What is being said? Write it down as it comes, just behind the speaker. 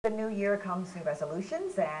The new year comes new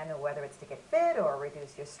resolutions, and whether it's to get fit or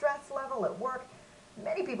reduce your stress level at work,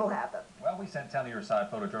 many people have them. Well, we sent 10 of your side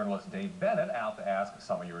photojournalist Dave Bennett out to ask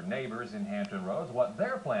some of your neighbors in Hampton Roads what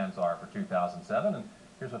their plans are for 2007, and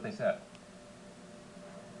here's what they said.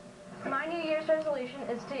 My New Year's resolution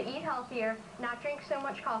is to eat healthier, not drink so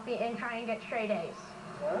much coffee, and try and get straight A's.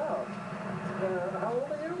 Wow. How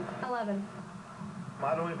old are you? 11.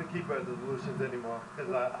 I don't even keep resolutions anymore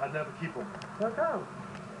because I never keep them. How come?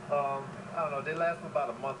 I don't know, they last for about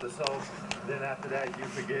a month or so. Then after that, you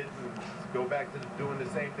forget and go back to doing the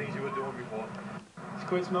same things you were doing before. Just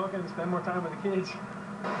quit smoking and spend more time with the kids.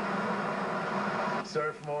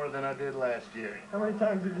 Surf more than I did last year. How many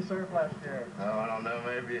times did you surf last year? Oh, I don't know,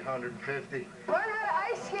 maybe 150. Learn how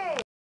to ice skate.